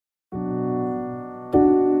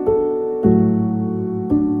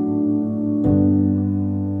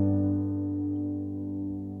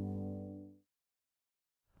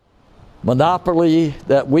monopoly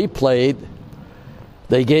that we played,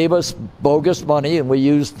 they gave us bogus money, and we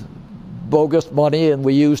used bogus money, and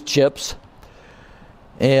we used chips.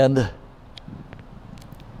 And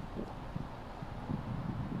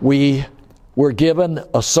we were given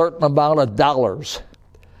a certain amount of dollars.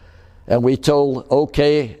 And we told,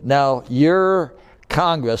 okay, now you're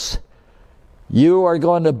Congress, you are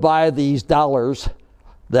going to buy these dollars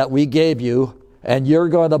that we gave you, and you're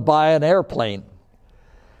going to buy an airplane.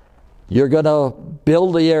 You're going to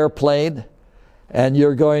build the airplane, and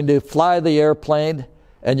you're going to fly the airplane,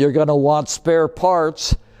 and you're going to want spare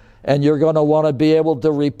parts, and you're going to want to be able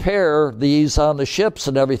to repair these on the ships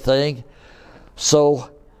and everything. So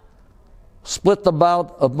split the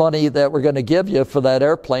amount of money that we're going to give you for that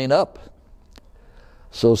airplane up.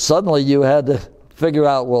 So suddenly you had to figure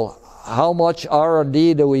out, well, how much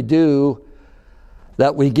R&D do we do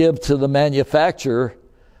that we give to the manufacturer,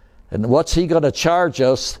 and what's he going to charge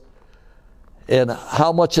us, and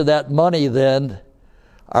how much of that money then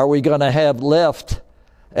are we going to have left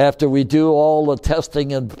after we do all the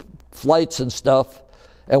testing and flights and stuff,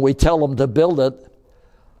 and we tell him to build it?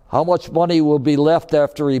 How much money will be left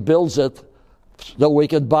after he builds it so we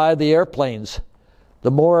can buy the airplanes?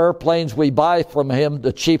 The more airplanes we buy from him,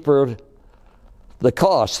 the cheaper the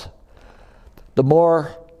cost. The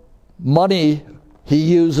more money he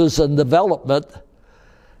uses in development,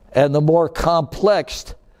 and the more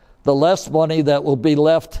complex, the less money that will be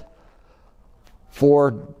left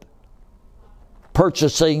for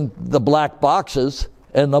purchasing the black boxes,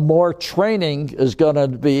 and the more training is going to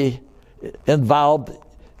be involved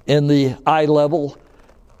in the eye level,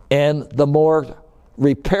 and the more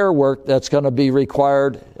repair work that's going to be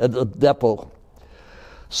required at the depot.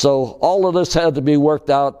 So all of this had to be worked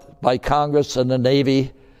out by Congress and the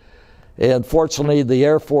Navy, and fortunately the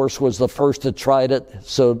Air Force was the first that tried it.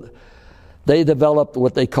 So they developed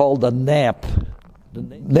what they called the NAP, the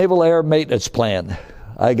Naval Air Maintenance Plan.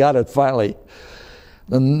 I got it finally.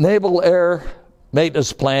 The Naval Air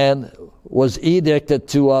Maintenance Plan was edicted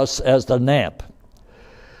to us as the NAP.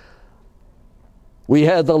 We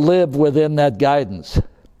had to live within that guidance.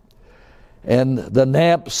 And the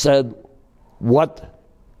NAP said what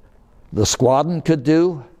the squadron could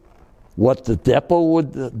do, what the depot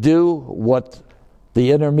would do, what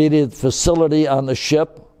the intermediate facility on the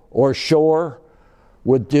ship or shore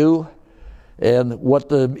would do, and what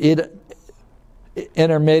the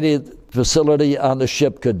intermediate facility on the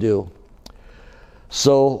ship could do.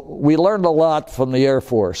 So we learned a lot from the Air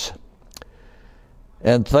Force.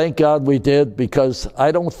 And thank God we did, because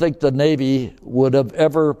I don't think the Navy would have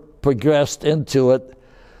ever progressed into it,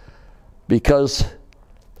 because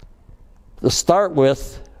to start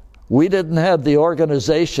with, we didn't have the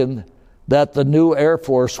organization that the new Air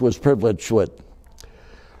Force was privileged with.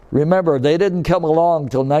 Remember, they didn't come along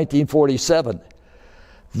until 1947.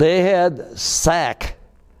 They had SAC.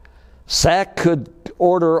 SAC could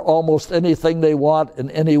order almost anything they want in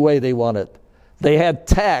any way they wanted. They had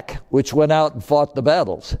TAC, which went out and fought the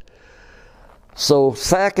battles. So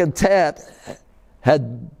SAC and TAC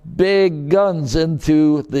had big guns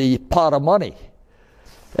into the pot of money,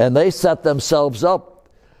 and they set themselves up.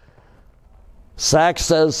 SAC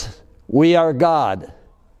says, we are God.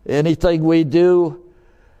 Anything we do,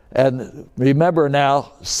 and remember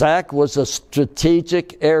now, SAC was a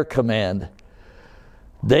strategic air command.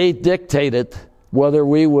 They dictated whether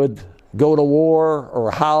we would go to war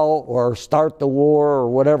or how, or start the war or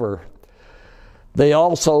whatever. They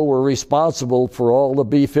also were responsible for all the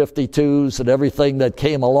B-52s and everything that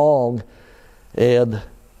came along and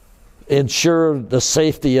ensured the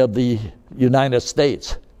safety of the United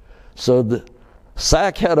States. So the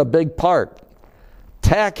SAC had a big part.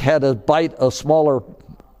 TAC had to bite a smaller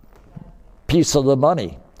piece of the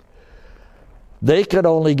money. They could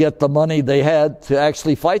only get the money they had to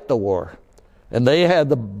actually fight the war. And they had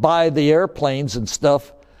to buy the airplanes and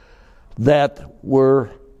stuff that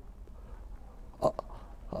were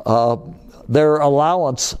their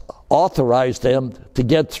allowance authorized them to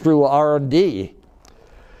get through R&D.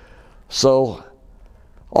 So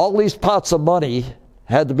all these pots of money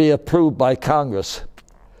had to be approved by Congress.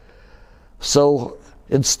 So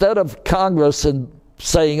instead of Congress and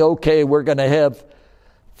saying, okay, we're going to have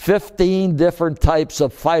 15 different types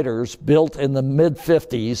of fighters built in the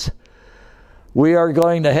mid-50s, we are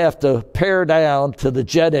going to have to pare down to the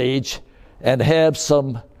jet age and have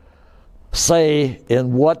some say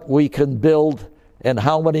in what we can build and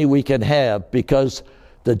how many we can have, because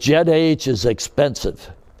the jet age is expensive.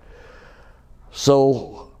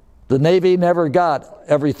 So the Navy never got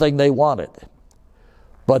everything they wanted,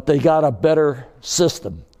 but they got a better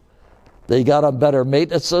system. They got a better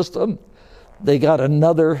maintenance system. They got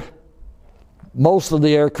another most of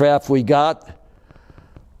the aircraft we got,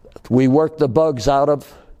 we worked the bugs out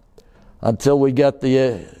of until we got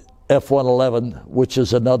the F-111, which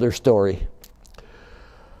is another story.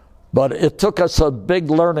 But it took us a big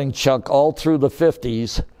learning chunk all through the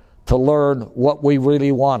 50s to learn what we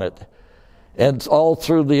really wanted, and all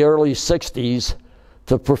through the early 60s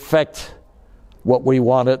to perfect what we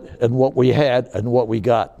wanted and what we had and what we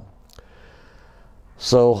got.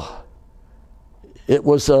 So it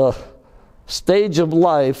was a stage of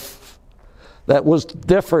life that was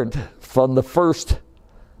different from the first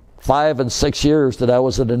 5 and 6 years that I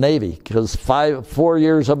was in the Navy, because 4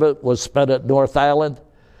 years of it was spent at North Island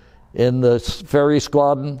in the ferry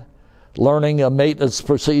squadron, learning a maintenance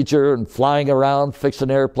procedure and flying around fixing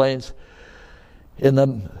airplanes.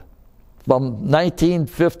 From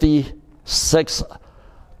 1956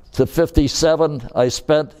 to 57, I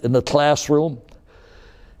spent in the classroom.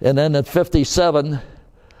 And then in 57,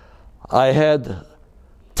 I had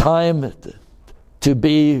time to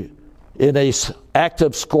be in an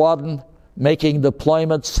active squadron, making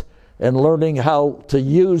deployments and learning how to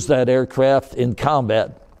use that aircraft in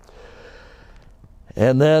combat.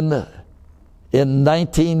 And then in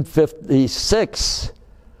 1956,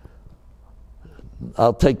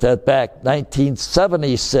 I'll take that back,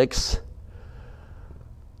 1976,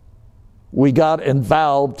 we got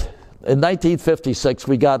involved. In 1956,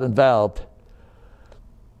 we got involved.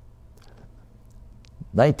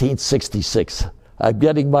 1966. I'm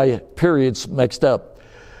getting my periods mixed up.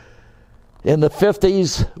 In the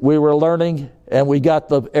 50s, we were learning, and we got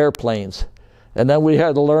the airplanes. And then we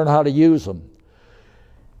had to learn how to use them.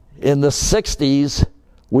 In the 60s,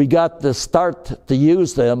 we got to start to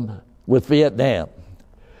use them with Vietnam.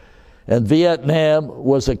 And Vietnam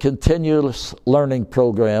was a continuous learning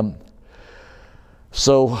program.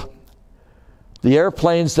 So the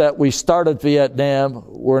airplanes that we started Vietnam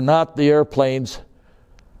were not the airplanes.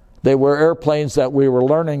 They were airplanes that we were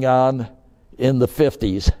learning on in the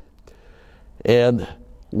 50s. And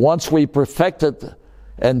once we perfected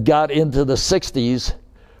and got into the 60s,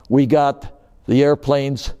 we got the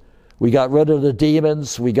airplanes. We got rid of the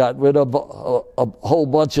Demons. We got rid of a whole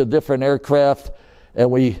bunch of different aircraft, and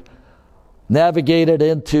we navigated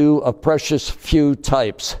into a precious few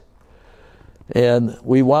types. And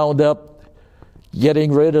we wound up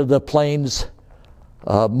getting rid of the planes,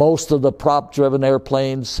 most of the prop-driven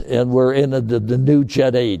airplanes, and we're in the new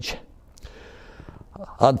jet age.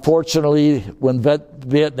 Unfortunately, when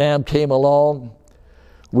Vietnam came along,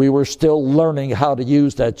 we were still learning how to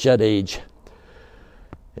use that jet age.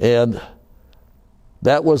 And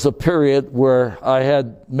that was a period where I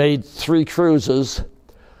had made 3 cruises.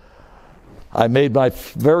 I made my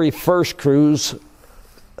very first cruise,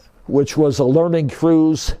 which was a learning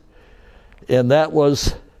cruise, and that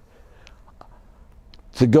was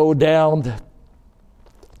to go down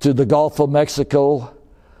to the Gulf of Mexico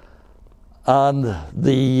on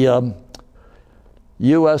the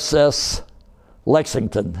USS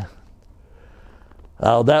Lexington.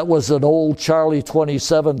 Now, that was an old Charlie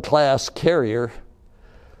 27 class carrier.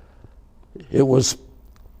 It was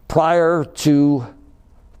prior to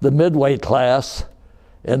the Midway class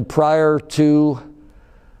and prior to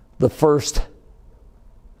the first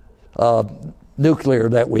nuclear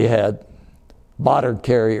that we had, modern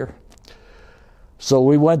carrier. So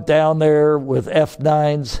we went down there with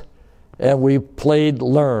F-9s and we played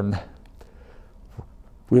learn.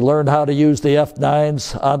 We learned how to use the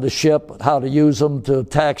F-9s on the ship, how to use them to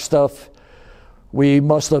attack stuff. We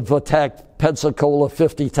must have attacked Pensacola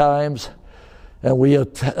 50 times, and we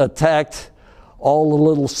attacked all the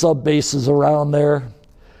little sub bases around there,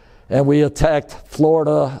 and we attacked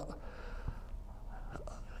Florida,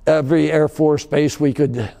 every Air Force base we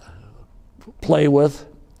could play with,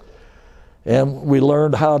 and we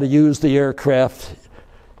learned how to use the aircraft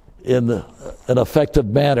in an effective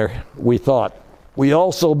manner, we thought. We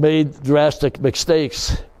also made drastic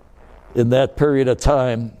mistakes in that period of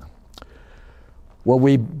time. When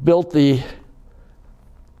we built the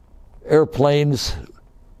airplanes,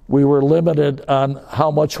 we were limited on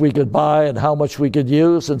how much we could buy and how much we could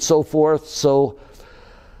use and so forth. So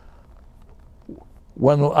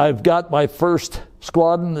when I've got my first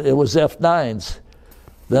squadron, it was F-9s.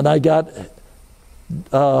 Then I got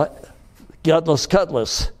Gutless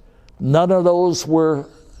Cutlass. None of those were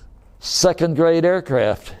second-grade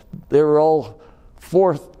aircraft. They were all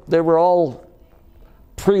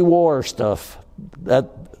pre-war stuff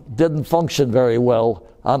that didn't function very well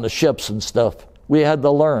on the ships and stuff. We had to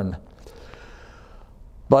learn.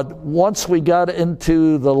 But once we got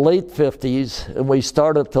into the late 50s and we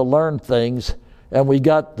started to learn things, and we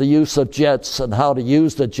got the use of jets and how to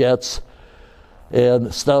use the jets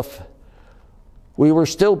and stuff, we were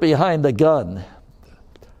still behind the gun.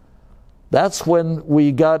 That's when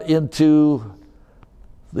we got into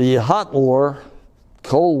the hot war,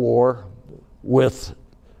 Cold War, with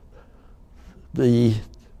the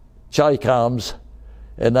Chi-Coms,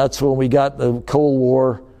 and that's when we got the Cold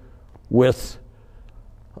War with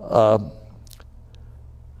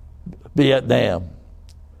Vietnam.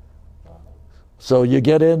 So you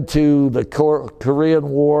get into the Korean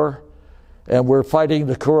War, and we're fighting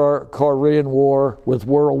the Korean War with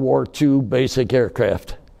World War II basic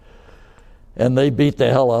aircraft. And they beat the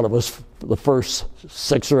hell out of us for the first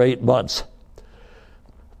 6 or 8 months.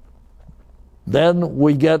 Then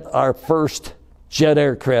we get our first jet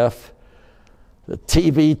aircraft, the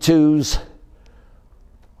TV-2s,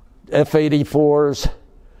 F-84s,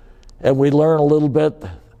 and we learn a little bit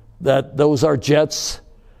that those are jets,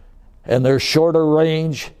 and they're shorter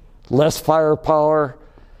range, less firepower,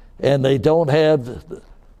 and they don't have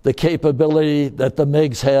the capability that the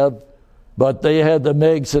MiGs have, but they had the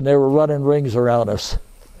MiGs and they were running rings around us.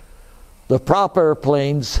 The prop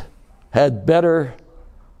airplanes had better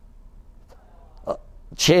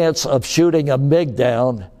chance of shooting a MiG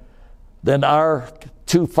down than our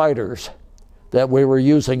 2 fighters that we were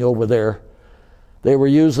using over there. They were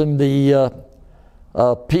using the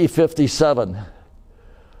P-57,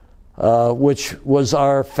 which was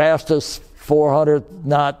our fastest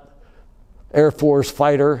 400-knot Air Force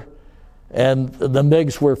fighter, and the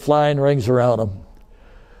MiGs were flying rings around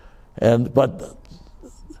them. But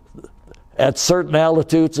at certain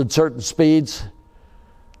altitudes and certain speeds,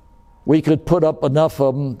 we could put up enough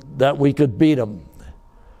of them that we could beat them.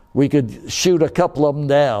 We could shoot a couple of them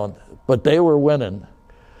down, but they were winning.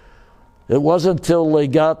 It wasn't until they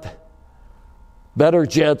got better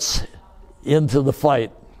jets into the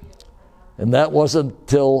fight, and that wasn't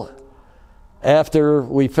until after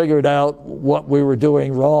we figured out what we were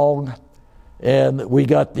doing wrong, and we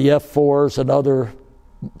got the F-4s and other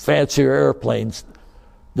fancier airplanes.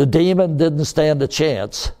 The Demon didn't stand a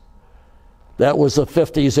chance. That was a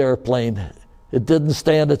 50s airplane. It didn't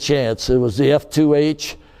stand a chance. It was the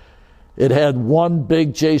F-2H. It had one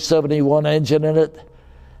big J-71 engine in it.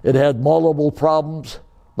 It had multiple problems,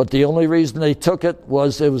 but the only reason they took it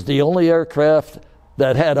was the only aircraft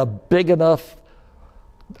that had a big enough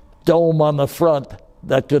dome on the front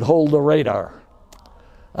that could hold the radar,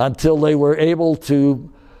 until they were able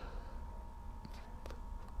to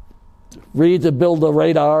rebuild the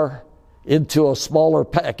radar into a smaller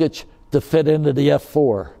package to fit into the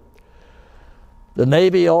F-4. The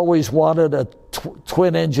Navy always wanted a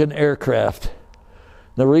twin-engine aircraft.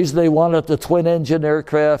 The reason they wanted the twin-engine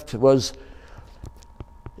aircraft was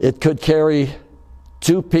it could carry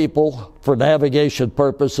 2 people for navigation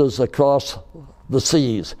purposes across the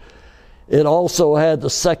seas. It also had the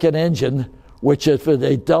second engine, which if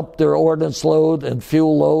they dumped their ordnance load and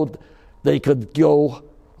fuel load, they could go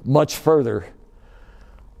much further.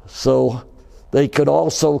 So they could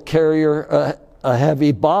also carry a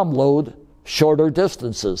heavy bomb load shorter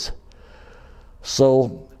distances.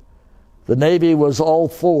 So the Navy was all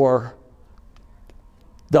for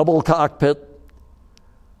double cockpit.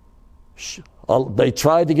 They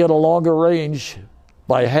tried to get a longer range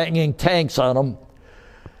by hanging tanks on them,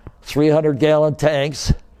 300-gallon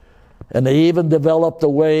tanks, and they even developed a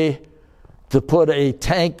way to put a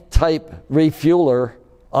tank-type refueler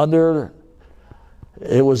under.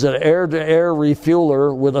 It was an air-to-air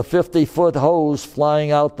refueler with a 50-foot hose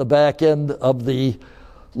flying out the back end of the,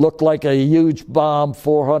 looked like a huge bomb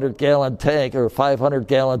 400-gallon tank or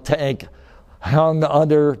 500-gallon tank hung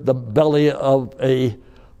under the belly of a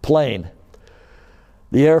plane.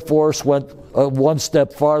 The Air Force went one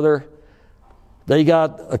step farther. They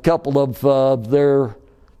got a couple of their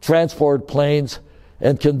transport planes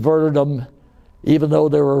and converted them, even though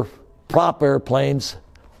they were prop airplanes.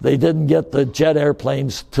 They didn't get the jet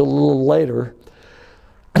airplanes till a little later.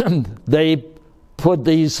 They put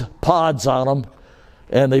these pods on them,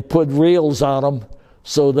 and they put reels on them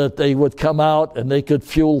so that they would come out and they could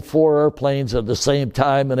fuel 4 airplanes at the same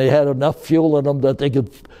time, and they had enough fuel in them that they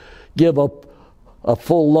could give a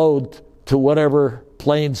full load to whatever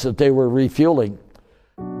planes that they were refueling.